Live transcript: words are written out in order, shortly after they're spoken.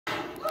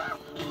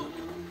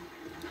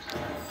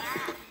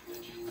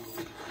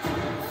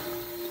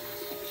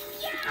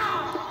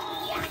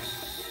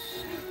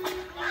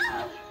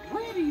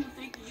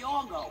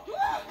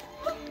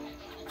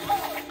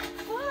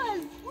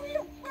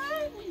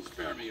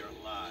your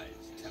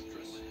lies,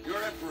 Temptress.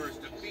 Your emperor's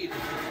defeated,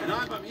 and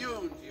I'm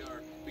immune to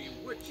your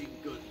bewitching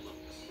good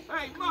looks.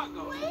 Hey,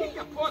 Mongo, keep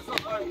your paws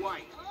off my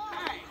wife.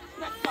 Hey,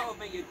 let go of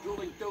me, you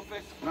drooling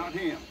doofus. Not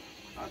him.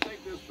 I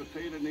think this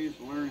potato needs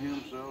to learn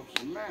himself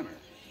some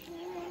manners.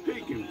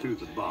 Take him to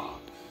the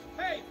box.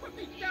 Hey, put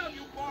me down,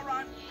 you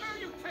moron. Where are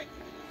you taking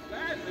me?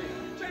 Bad baby,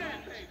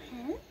 bad baby.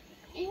 Huh?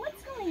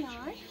 What's going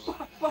on?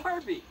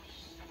 Barbie.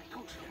 I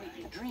coached her away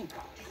your dream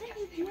car. What are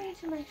you doing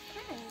to my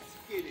friends?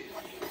 It is.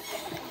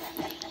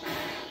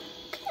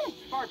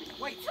 Barbie,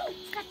 wait. Don't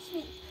touch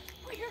me.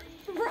 We're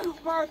through.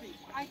 Barbie,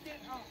 I did.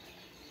 Oh.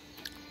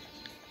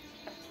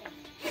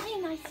 Give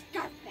me my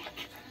scarf back.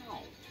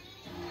 Ow.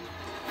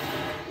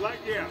 Like,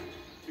 yeah.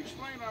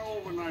 Explain our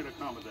overnight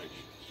accommodations.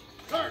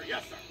 Sir,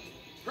 yes, sir.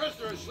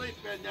 Prisoners sleep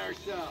in their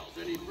cells.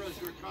 Any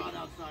prisoner caught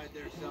outside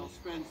their cell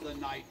spends the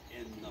night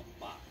in the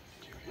box.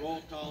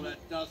 Roll call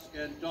at dusk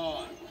and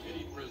dawn.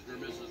 Any prisoner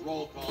misses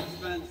roll call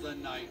spends the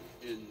night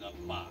in the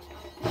box.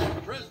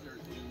 Prisoners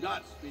do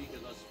not speak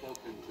unless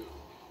spoken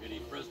to. Any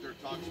prisoner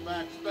talks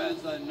back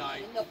spends the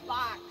night In the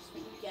box,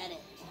 we get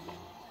it.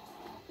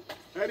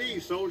 At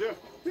ease, soldier.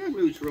 They're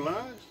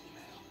neutralized.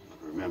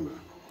 But remember,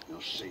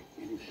 they'll say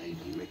anything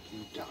to make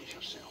you doubt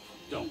yourself.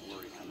 Don't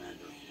worry,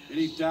 Commander.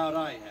 Any doubt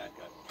I had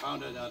got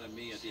pounded out of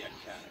me at the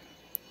academy.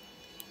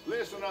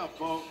 Listen up,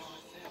 folks.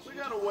 We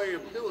got a way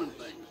of doing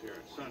things here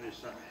at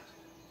Sunnyside.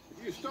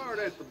 If you start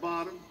at the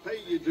bottom,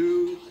 pay your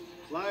dues,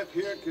 life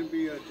here can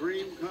be a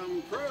dream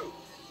come true.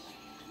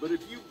 But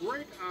if you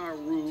break our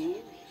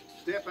rules,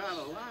 step out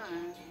of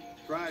line,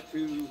 try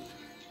to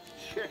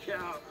check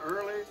out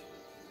early,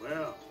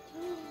 well,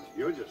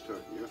 you're just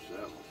hurting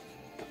yourself.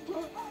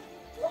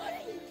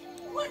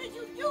 What did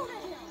you do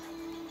to him?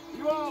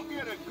 You all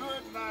get a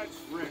good night's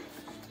rest.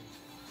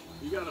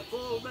 You got a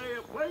full day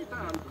of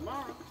playtime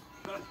tomorrow.